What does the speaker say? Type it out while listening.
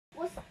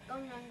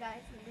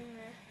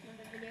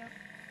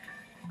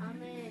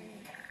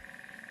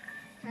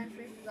Plants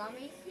vs.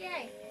 Zombies.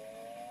 Yay!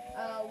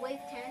 Wave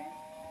 10.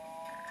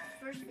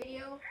 First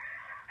video.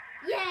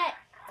 Yeah!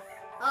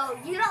 Oh,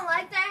 you don't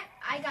like that?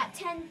 I got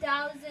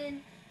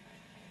 $10,000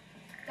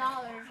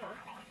 or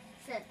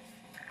cents.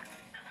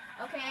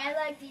 Okay, I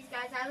like these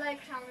guys. I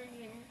like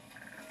challenging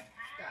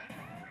stuff.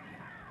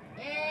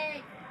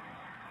 Yay!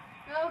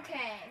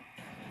 Okay.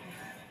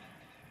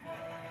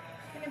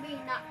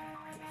 It's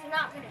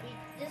not gonna be,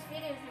 this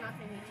video is not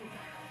gonna be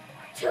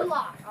too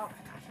long. Oh my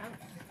gosh,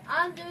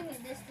 I'm doing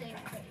this thing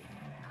crazy.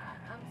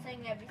 I'm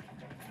saying everything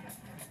crazy.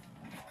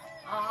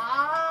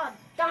 Ah,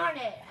 darn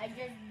it, I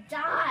just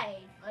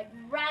died, like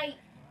right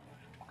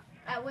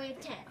at wave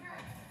 10.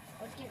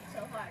 It's getting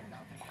so hard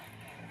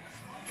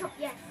though.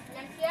 Yes,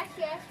 yes, yes,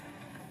 yes.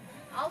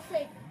 I'll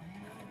say,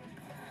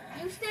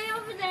 you stay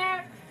over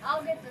there,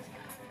 I'll get this guy.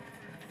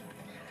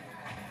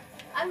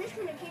 I'm just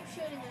gonna keep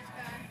shooting this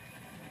guy.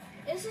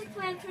 This is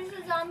Plants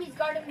vs. Zombies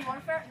Garden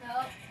Warfare.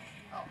 No.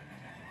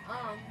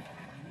 Oh.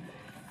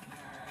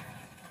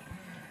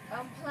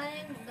 I'm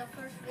playing the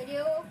first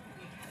video.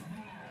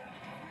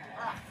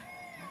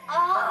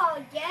 Oh,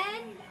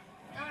 again?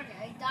 Darn it,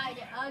 I died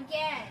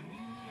again.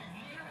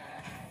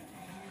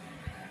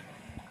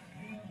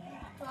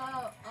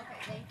 Oh, okay,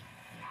 thank you.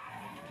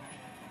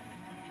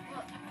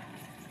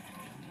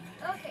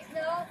 Okay,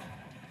 no.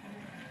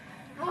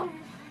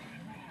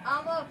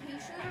 I'm a pea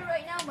shooter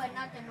right now, but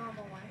not the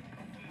normal one.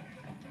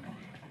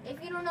 If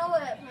you don't know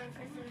what Plants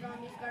vs.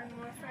 Zombies Garden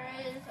Warfare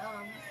is, this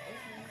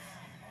is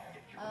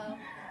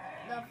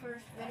the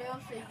first video,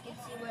 so you can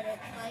see what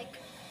it's like.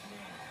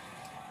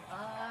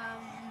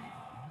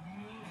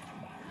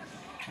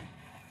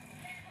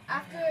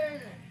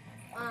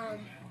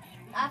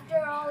 After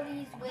all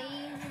these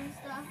waves and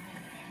stuff,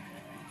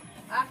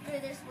 after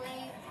this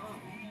wave,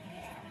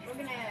 we're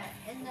gonna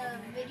end the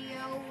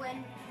video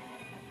when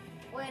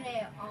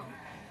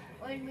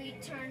we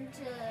turn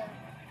to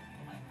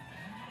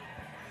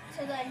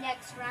the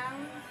next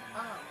round.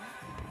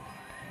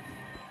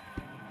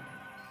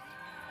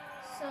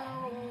 So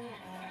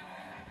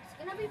it's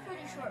gonna be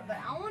pretty short, but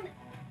I want.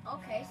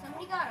 Okay,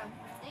 somebody got him.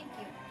 Thank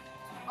you.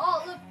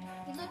 Oh, look,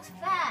 he looks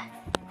fat.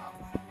 Oh.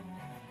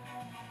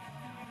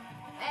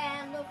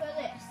 And look at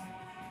this.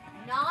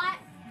 Not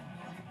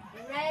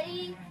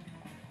ready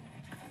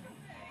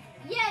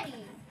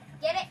Yeti.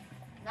 Get it?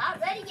 Not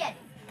ready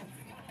Yeti.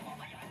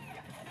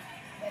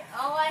 Wait,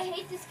 oh, I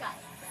hate this guy.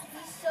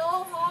 He's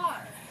so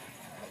hard.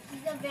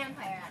 He's a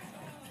vampire,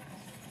 actually.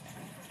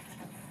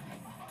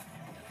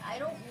 I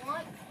don't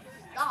want.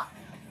 Stop.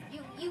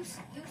 You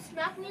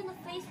smack me in the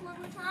face one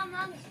more time,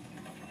 I'm gonna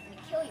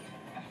kill you.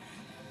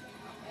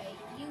 Okay,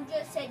 you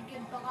just said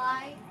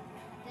goodbye.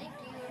 Thank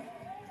you.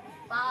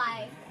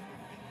 Bye.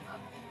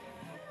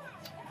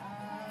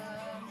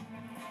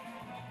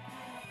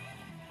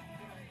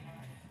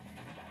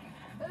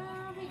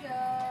 Here we go.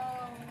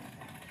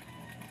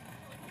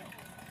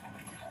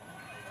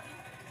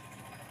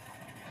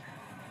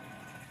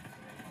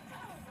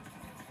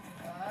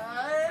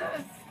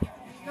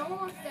 No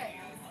one's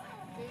there.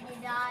 Did he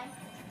die?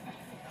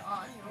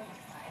 Oh, no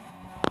one's died.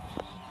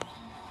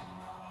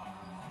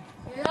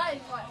 That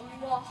is like,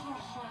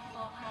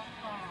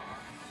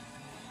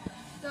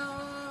 so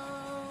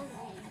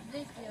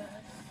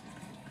ridiculous.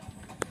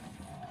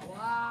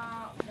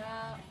 Wow, no,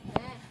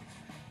 man.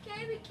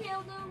 Okay, we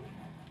killed them,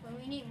 but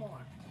we need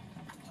more.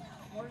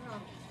 More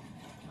zombies.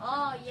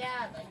 Oh,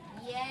 yeah, like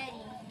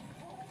Yeti.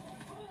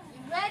 You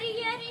ready,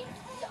 Yeti?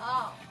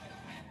 Oh.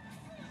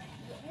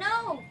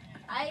 No!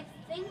 I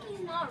think he's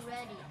not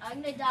ready.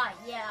 I'm gonna die.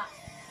 Yeah,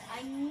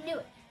 I knew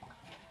it.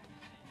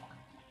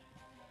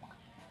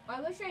 I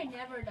wish I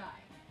never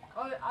died.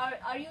 Or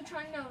are you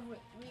trying to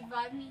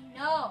revive me?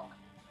 No,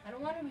 I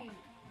don't want to be.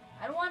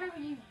 I don't want to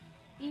be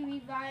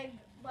revived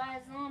by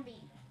a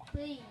zombie.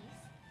 Please.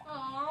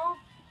 Aww.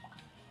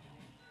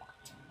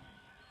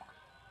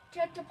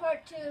 Check to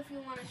part 2 if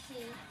you want to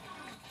see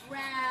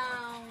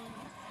round.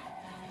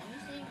 Let me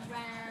see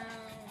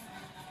round.